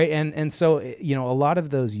ESPN. Right. And so, a lot of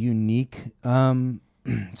those unique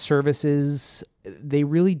services, they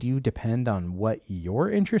really do depend on what you're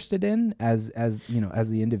interested in as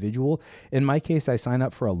the individual. In my case, I sign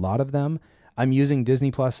up for a lot of them. I'm using Disney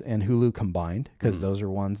Plus and Hulu combined because those are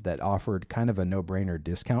ones that offered kind of a no-brainer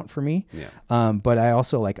discount for me. Yeah. But I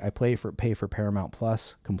also pay for Paramount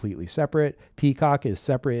Plus completely separate. Peacock is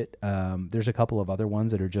separate. There's a couple of other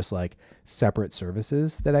ones that are just like separate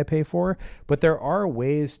services that I pay for. But there are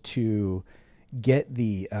ways to get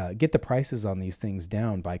the prices on these things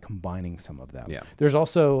down by combining some of them. Yeah. There's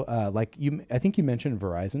also I think you mentioned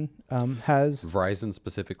Verizon has. Verizon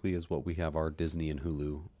specifically is what we have our Disney and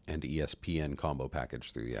Hulu and ESPN combo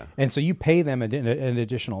package through. Yeah. And so you pay them an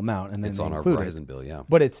additional amount, and then it's on our Verizon bill. Yeah.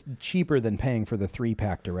 But it's cheaper than paying for the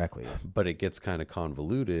 3-pack directly. But it gets kind of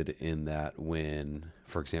convoluted in that when,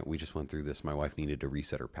 for example, we just went through this. My wife needed to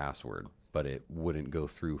reset her password, but it wouldn't go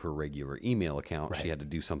through her regular email account. Right. She had to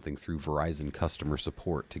do something through Verizon customer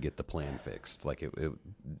support to get the plan fixed. Like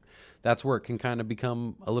that's where it can kind of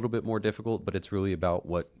become a little bit more difficult, but it's really about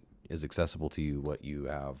what is accessible to you, what you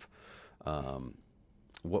have,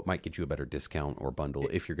 what might get you a better discount or bundle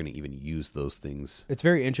if you're going to even use those things. It's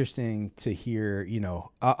very interesting to hear,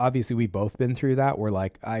 obviously we've both been through that where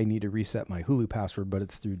like I need to reset my Hulu password, but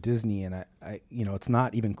it's through Disney and I it's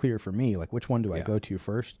not even clear for me, like which one do I go to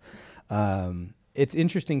first? It's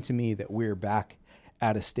interesting to me that we're back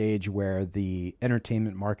at a stage where the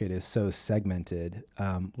entertainment market is so segmented,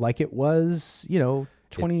 like it was,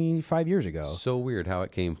 25 years ago. So weird how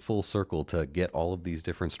it came full circle to get all of these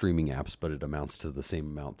different streaming apps, but it amounts to the same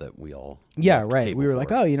amount that we all right. We were like,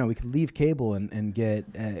 we could leave cable and get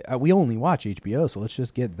we only watch HBO, so let's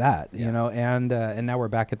just get that, and now we're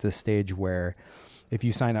back at this stage where if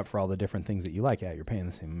you sign up for all the different things that you like, you're paying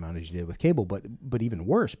the same amount as you did with cable, but even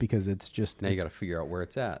worse because it's just... Now you got to figure out where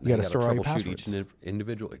it's at. You got to store all your passwords. Each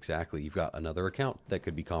individual. Exactly. You've got another account that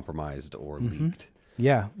could be compromised or leaked.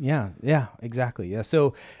 Yeah, exactly. Yeah.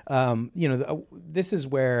 So, this is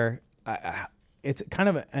where it's kind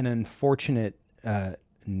of an unfortunate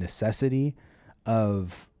necessity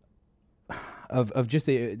of just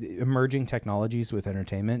the emerging technologies with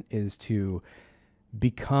entertainment is to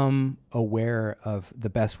become aware of the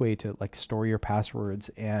best way to like store your passwords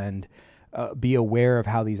and be aware of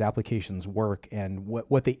how these applications work and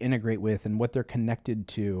what they integrate with and what they're connected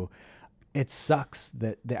to. It sucks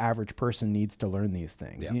that the average person needs to learn these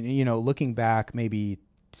things. Yeah. Looking back maybe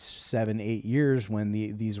 7-8 years when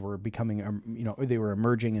these were becoming, they were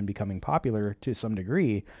emerging and becoming popular to some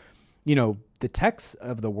degree, the techs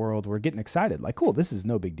of the world were getting excited. Like, cool, this is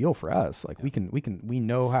no big deal for us. Like we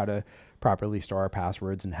know how to properly store our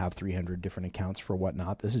passwords and have 300 different accounts for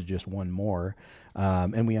whatnot. This is just one more.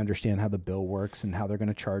 And we understand how the bill works and how they're going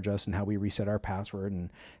to charge us and how we reset our password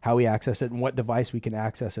and how we access it and what device we can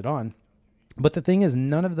access it on. But the thing is,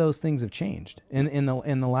 none of those things have changed in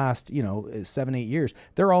the last 7-8 years.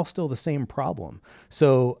 They're all still the same problem.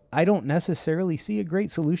 So I don't necessarily see a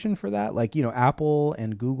great solution for that. Like Apple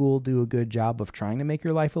and Google do a good job of trying to make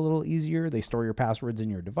your life a little easier. They store your passwords in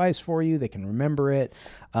your device for you. They can remember it.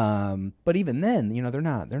 But even then, they're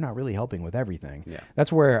not really helping with everything. Yeah.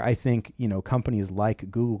 That's where I think companies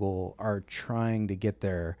like Google are trying to get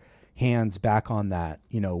their hands back on that.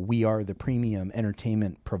 We are the premium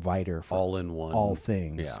entertainment provider for all in one, all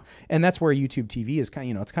things. Yeah. And that's where YouTube TV is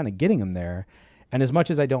kind of, it's kind of getting them there. And as much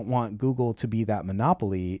as I don't want Google to be that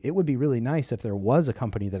monopoly, it would be really nice if there was a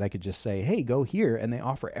company that I could just say, hey, go here. And they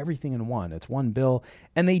offer everything in one. It's one bill.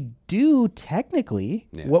 And they do technically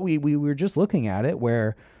what we were just looking at it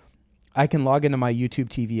where I can log into my YouTube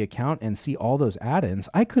TV account and see all those add-ins.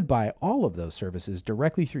 I could buy all of those services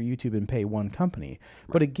directly through YouTube and pay one company.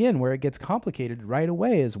 Right. But again, where it gets complicated right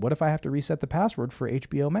away is what if I have to reset the password for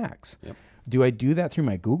HBO Max? Yep. Do I do that through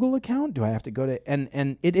my Google account? Do I have to go to,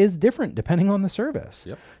 and it is different depending on the service.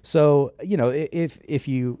 Yep. So, if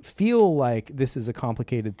you feel like this is a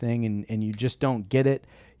complicated thing and you just don't get it,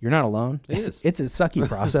 you're not alone. It is. It's a sucky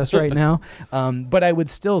process right now. But I would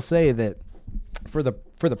still say that for the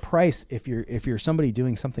price, if you're somebody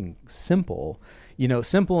doing something simple,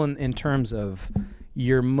 simple in terms of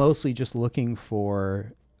you're mostly just looking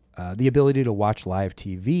for the ability to watch live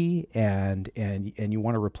TV and you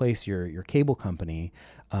want to replace your cable company,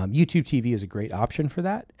 YouTube TV is a great option for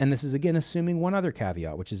that. And this is, again, assuming one other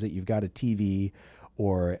caveat, which is that you've got a TV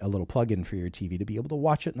or a little plug-in for your TV to be able to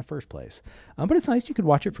watch it in the first place. But it's nice. You could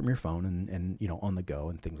watch it from your phone and on the go,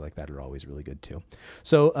 and things like that are always really good too.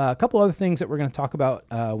 So a couple other things that we're going to talk about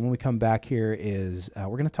when we come back here is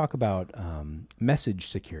we're going to talk about message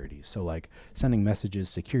security. So like sending messages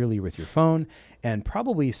securely with your phone, and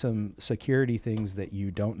probably some security things that you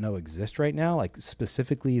don't know exist right now, like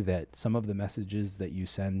specifically that some of the messages that you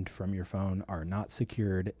send from your phone are not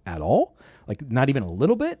secured at all, like not even a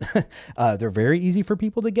little bit. They're very easy for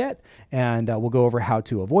people to get, and we'll go over how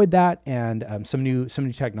to avoid that and some new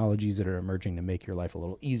technologies that are emerging to make your life a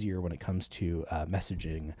little easier when it comes to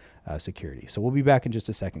messaging security. So we'll be back in just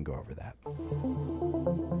a second, go over that.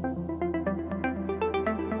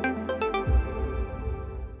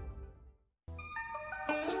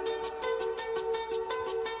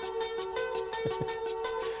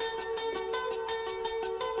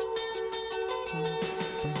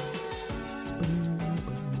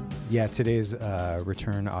 Yeah, today's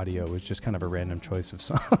return audio was just kind of a random choice of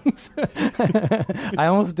songs. I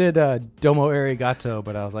almost did Domo Arigato,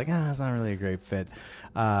 but I was like, it's not really a great fit.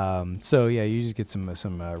 So yeah, you just get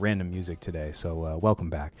some random music today. So welcome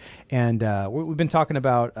back. And we've been talking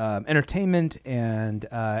about entertainment, and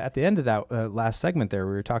at the end of that last segment there,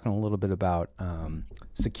 we were talking a little bit about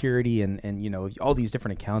security and all these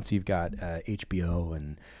different accounts. You've got HBO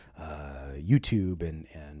and YouTube and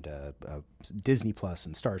Disney Plus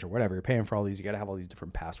and Stars or whatever. You're paying for all these. You got to have all these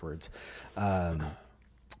different passwords.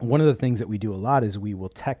 One of the things that we do a lot is we will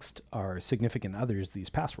text our significant others these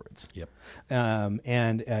passwords. Yep.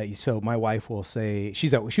 So my wife will say she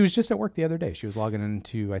was just at work the other day. She was logging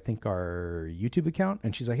into, I think, our YouTube account,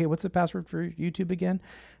 and she's like, "Hey, what's the password for YouTube again?"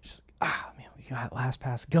 She's like, man, we got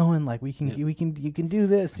LastPass going. Like you can do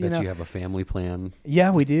this. I bet you have a family plan. Yeah,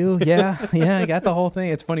 we do. Yeah, I got the whole thing.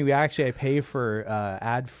 It's funny. I pay for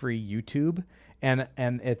ad-free YouTube. And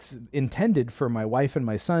it's intended for my wife and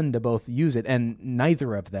my son to both use it, and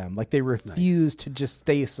neither of them, like, they refuse to just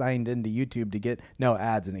stay signed into YouTube to get no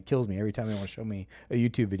ads, and it kills me every time they want to show me a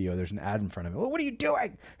YouTube video. There's an ad in front of it. Well, what are you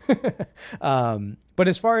doing? But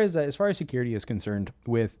as far as security is concerned,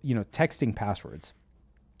 with texting passwords,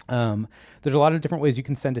 there's a lot of different ways you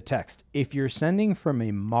can send a text. If you're sending from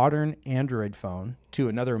a modern Android phone to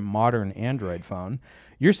another modern Android phone,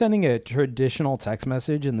 you're sending a traditional text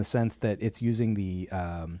message in the sense that it's using the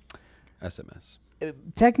SMS.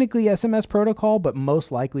 Technically SMS protocol, but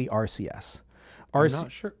most likely RCS. I'm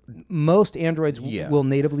not sure. Most Androids will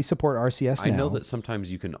natively support RCS now. I know that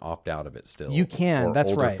sometimes you can opt out of it still. You can, or that's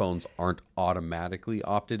older right. phones aren't automatically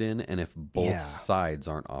opted in, and if both sides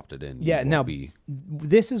aren't opted in,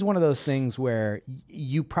 this is one of those things where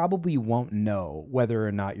you probably won't know whether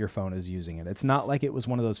or not your phone is using it. It's not like it was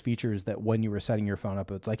one of those features that when you were setting your phone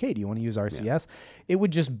up, it's like, hey, do you want to use RCS? Yeah. It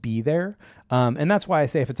would just be there. And that's why I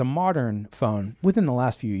say if it's a modern phone, within the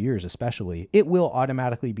last few years especially, it will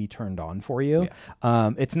automatically be turned on for you.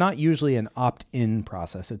 Yeah. It's not usually an opt-in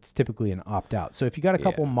process. It's typically an opt-out. So if you got a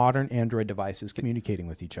couple modern Android devices communicating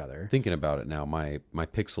with each other. Thinking about it now, my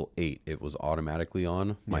Pixel 8, it was automatically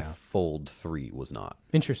on. My Fold 3 was not.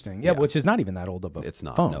 Interesting. Yeah, which is not even that old of a phone. It's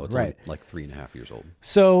not. Phone, no, it's right. only like 3.5 years old.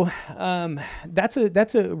 So that's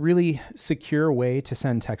a really secure way to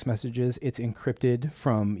send text messages. It's encrypted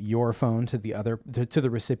from your phone to the other to the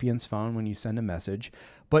recipient's phone when you send a message.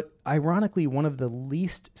 But ironically, one of the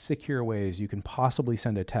least secure ways you can possibly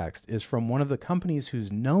send a text is from one of the companies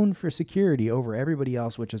who's known for security over everybody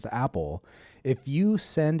else, which is Apple. If you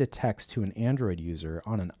send a text to an Android user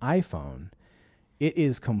on an iPhone, it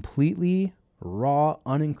is completely raw,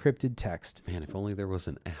 unencrypted text. Man, if only there was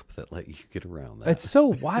an app that let you get around that. It's so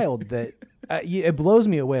wild that it blows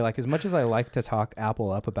me away. Like, as much as I like to talk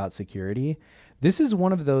Apple up about security, this is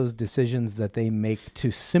one of those decisions that they make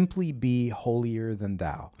to simply be holier than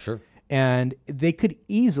thou. Sure. And they could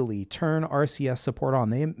easily turn RCS support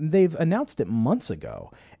on. They've announced it months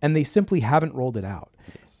ago, and they simply haven't rolled it out.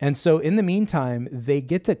 Yes. And so in the meantime, they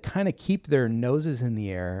get to kind of keep their noses in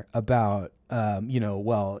the air about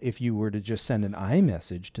well, if you were to just send an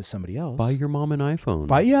iMessage to somebody else, Buy your mom an iPhone.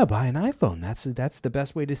 buy an iPhone. That's the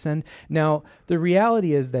best way to send. Now, the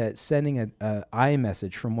reality is that sending a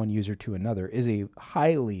iMessage from one user to another is a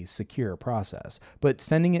highly secure process. But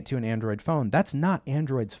sending it to an Android phone, that's not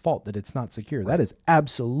Android's fault that it's not secure. That is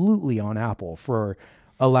absolutely on Apple for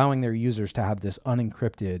allowing their users to have this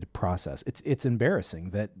unencrypted process. It's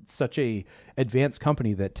embarrassing that such a advanced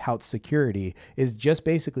company that touts security is just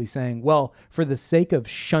basically saying, well, for the sake of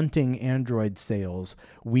shunting Android sales,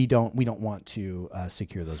 we don't want to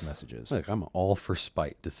secure those messages. Look, I'm all for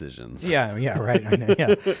spite decisions. Yeah, right. I know,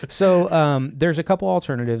 yeah. So there's a couple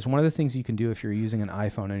alternatives. One of the things you can do if you're using an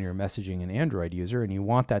iPhone and you're messaging an Android user and you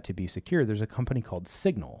want that to be secure, there's a company called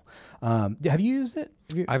Signal. Have you used it?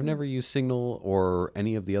 I've never used Signal or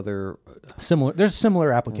any of the other There's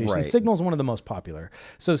similar applications. Right. Signal is one of the most popular.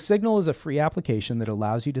 So Signal is a free application that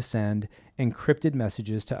allows you to send encrypted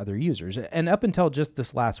messages to other users. And up until just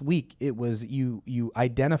this last week, it was you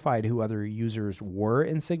identified who other users were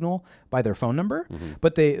in Signal by their phone number. Mm-hmm.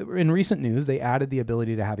 But in recent news, they added the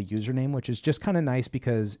ability to have a username, which is just kind of nice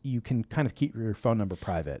because you can kind of keep your phone number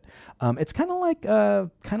private. It's kind of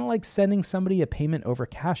like sending somebody a payment over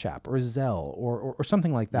Cash App or Zelle or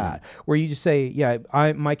something like that, where you just say, yeah,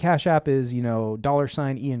 my Cash App is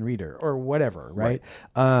 $Ian Reader or whatever, right?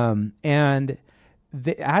 And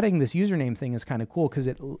adding this username thing is kind of cool because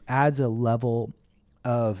it adds a level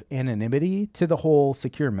of anonymity to the whole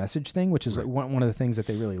secure message thing, which is like one of the things that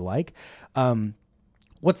they really like.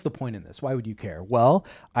 What's the point in this? Why would you care? Well,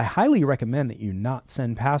 I highly recommend that you not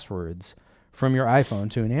send passwords from your iPhone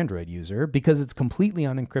to an Android user because it's completely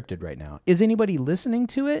unencrypted right now. Is anybody listening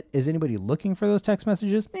to it? Is anybody looking for those text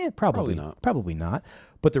messages? Probably not. Probably not.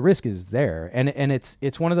 But the risk is there. And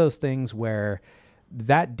it's one of those things where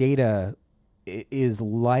that data is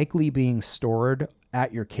likely being stored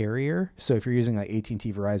at your carrier. So if you're using like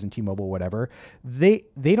AT&T, Verizon, T-Mobile, whatever, they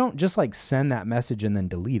don't just like send that message and then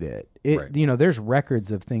delete it. There's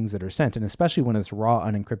records of things that are sent, and especially when it's raw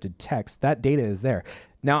unencrypted text, that data is there.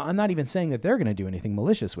 Now, I'm not even saying that they're going to do anything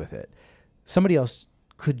malicious with it. Somebody else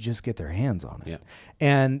could just get their hands on it. Yeah.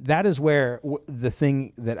 And that is where the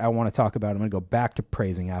thing that I want to talk about, I'm going to go back to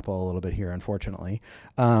praising Apple a little bit here, unfortunately.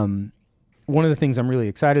 One of the things I'm really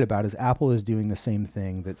excited about is Apple is doing the same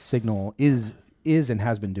thing that Signal is and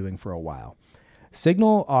has been doing for a while.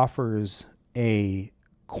 Signal offers a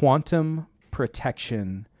quantum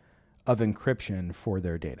protection of encryption for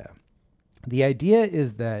their data. The idea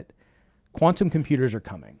is that quantum computers are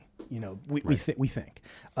coming. We think.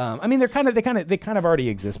 I mean, they kind of already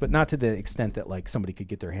exist, but not to the extent that like somebody could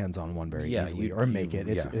get their hands on one very easily or make it.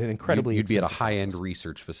 It's an incredibly. You'd be at a high-end process.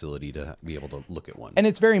 research facility to be able to look at one. And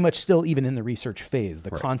it's very much still even in the research phase.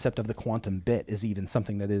 The concept of the quantum bit is even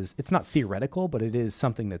something that is. It's not theoretical, but it is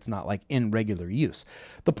something that's not like in regular use.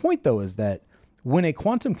 The point though is that when a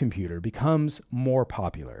quantum computer becomes more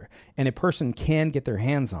popular and a person can get their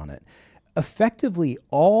hands on it, effectively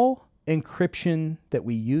all encryption that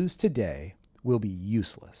we use today will be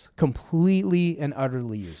useless, completely and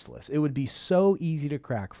utterly useless. It would be so easy to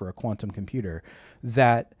crack for a quantum computer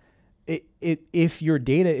that if your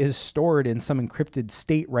data is stored in some encrypted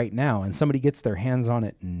state right now and somebody gets their hands on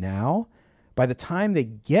it now, by the time they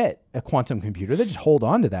get a quantum computer, they just hold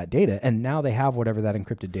on to that data and now they have whatever that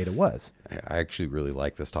encrypted data was. I actually really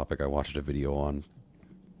like this topic. I watched a video on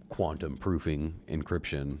quantum proofing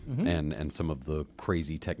encryption and some of the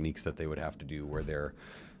crazy techniques that they would have to do where they're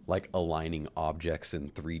like aligning objects in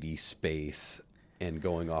 3D space and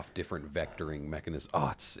going off different vectoring mechanisms.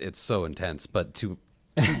 Oh, it's so intense, but too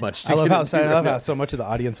much to I love how so much of the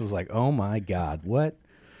audience was like, oh my God, what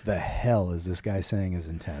the hell is this guy saying is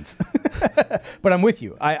intense? But I'm with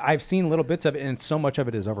you. I've seen little bits of it, and so much of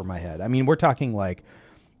it is over my head. I mean, we're talking like,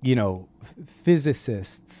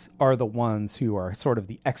 physicists are the ones who are sort of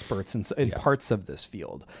the experts in parts of this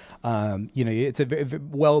field. It's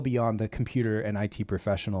well beyond the computer and IT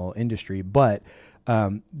professional industry. But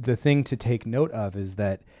the thing to take note of is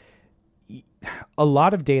that a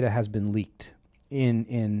lot of data has been leaked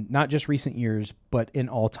in not just recent years, but in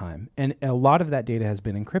all time. And a lot of that data has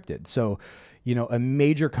been encrypted. So, a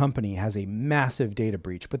major company has a massive data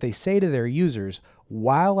breach, but they say to their users,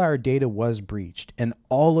 while our data was breached and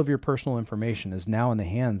all of your personal information is now in the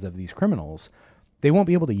hands of these criminals, they won't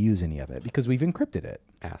be able to use any of it because we've encrypted it.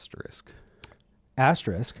 Asterisk.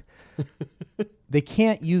 They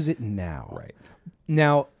can't use it now. Right.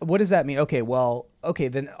 Now, what does that mean? Okay,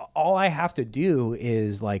 then all I have to do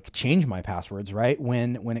is like change my passwords, right?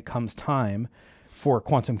 When it comes time for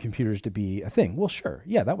quantum computers to be a thing. Well, sure.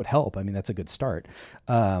 Yeah, that would help. I mean, that's a good start.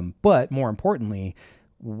 But more importantly,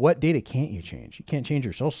 what data can't you change? You can't change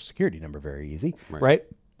your social security number very easy, right?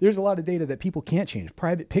 There's a lot of data that people can't change.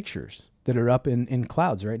 Private pictures that are up in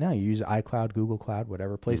clouds right now. You use iCloud, Google Cloud,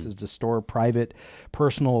 whatever places to store private,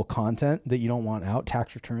 personal content that you don't want out,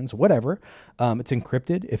 tax returns, whatever. It's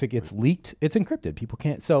encrypted. If it gets leaked, it's encrypted. People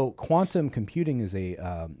can't. So quantum computing is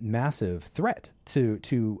a massive threat to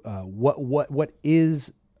what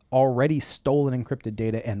is already stolen encrypted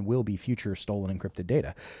data and will be future stolen encrypted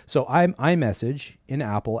data. So iMessage in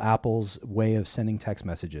Apple's way of sending text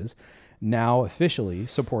messages, now officially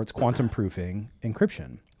supports quantum proofing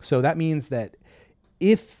encryption. So that means that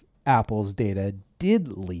if Apple's data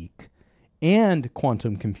did leak and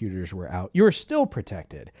quantum computers were out, you're still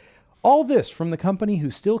protected. All this from the company who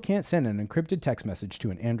still can't send an encrypted text message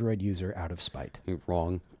to an Android user out of spite.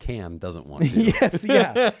 Wrong. Can doesn't want to. Yes,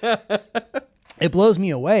 yeah. It blows me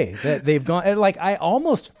away that they've gone, like, I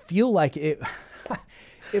almost feel like it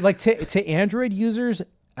like to Android users,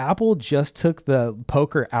 Apple just took the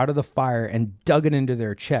poker out of the fire and dug it into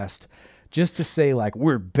their chest just to say, like,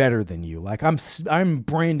 we're better than you. Like, I'm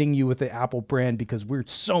branding you with the Apple brand because we're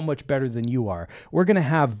so much better than you are. We're going to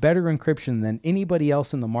have better encryption than anybody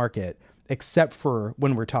else in the market except for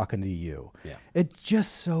when we're talking to you. Yeah. It's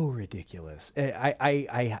just so ridiculous.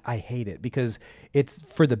 I hate it because it's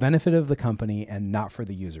for the benefit of the company and not for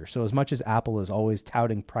the user. So as much as Apple is always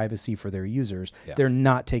touting privacy for their users, they're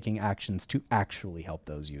not taking actions to actually help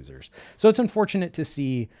those users. So it's unfortunate to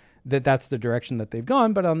see that that's the direction that they've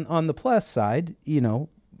gone. But on the plus side, you know,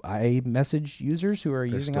 I message users who are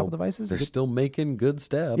using Apple devices. They're still making good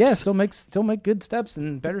steps. Yeah, still make good steps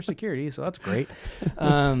and better security. So that's great.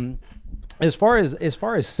 As far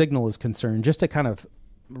as Signal is concerned, just to kind of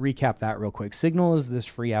recap that real quick, Signal is this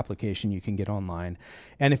free application you can get online.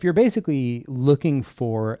 And if you're basically looking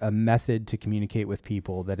for a method to communicate with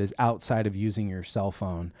people that is outside of using your cell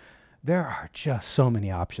phone, there are just so many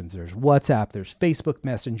options. There's WhatsApp, there's Facebook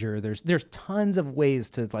Messenger, there's tons of ways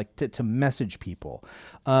to message people.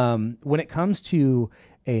 When it comes to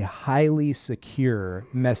a highly secure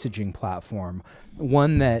messaging platform,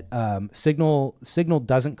 one that Signal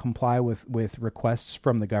doesn't comply with requests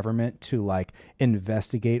from the government to like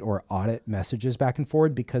investigate or audit messages back and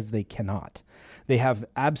forward because they cannot. They have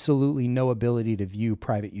absolutely no ability to view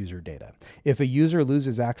private user data. If a user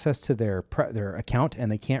loses access to their account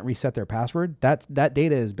and they can't reset their password, that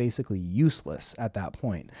data is basically useless at that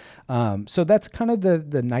point. So that's kind of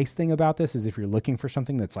the nice thing about this is if you're looking for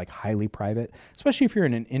something that's like highly private, especially if you're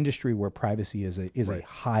in an industry where privacy is a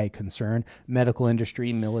high concern, medical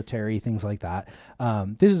industry, military, things like that.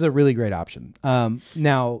 This is a really great option.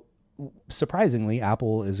 Now, surprisingly,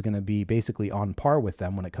 Apple is going to be basically on par with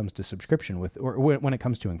them when it comes to subscription when it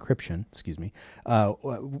comes to encryption,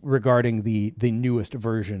 regarding the newest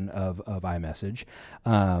version of iMessage.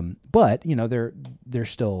 But you know, they're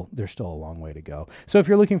still a long way to go. So if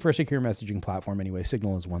you're looking for a secure messaging platform anyway,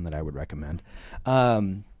 Signal is one that I would recommend.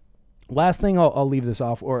 Last thing I'll leave this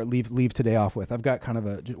off or leave today off with. I've got kind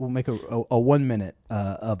of we'll make a 1 minute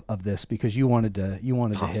of this because you wanted to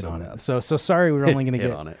hit on it. So sorry, we're only going to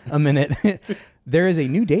get a minute. There is a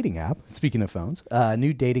new dating app. Speaking of phones, a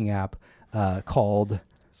new dating app called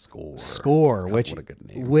Score, God, which what a good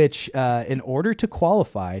name. which in order to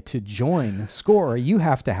qualify to join Score, you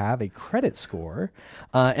have to have a credit score,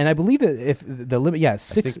 and I believe that if the limit,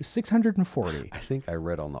 640. I think I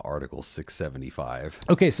read on the article 675.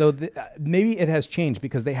 Okay, so maybe it has changed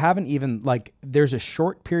because they haven't even there's a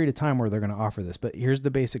short period of time where they're going to offer this, but here's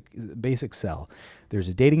the basic sell. There's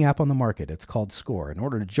a dating app on the market. It's called Score. In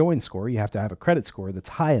order to join Score, you have to have a credit score that's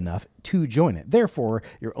high enough to join it. Therefore,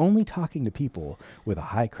 you're only talking to people with a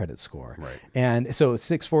high credit score. Right. And so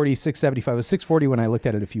 640, 675. It was 640 when I looked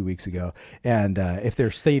at it a few weeks ago. And if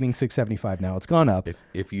they're stating 675 now, it's gone up.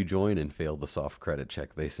 If you join and fail the soft credit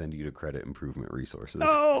check, they send you to Credit Improvement Resources.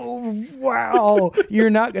 Oh, wow. You're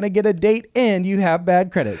not going to get a date and you have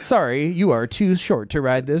bad credit. Sorry, you are too short to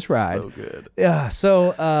ride this ride. So good.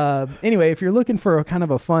 So anyway, if you're looking for a kind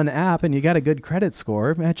of a fun app and you got a good credit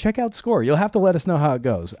score, man, check out Score. You'll have to let us know how it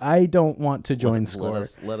goes. I don't want to join Score.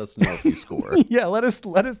 Let us know if you score. Yeah, let us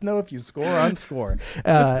know if you score on Score.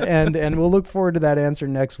 And we'll look forward to that answer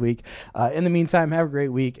next week. In the meantime, have a great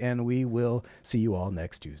week, and we will see you all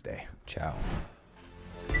next Tuesday. Ciao.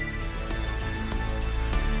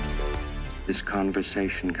 This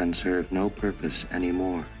conversation can serve no purpose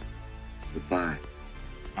anymore. Goodbye.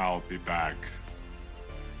 I'll be back.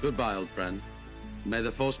 Goodbye, old friend. May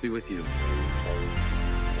the Force be with you.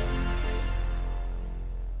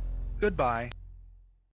 Goodbye.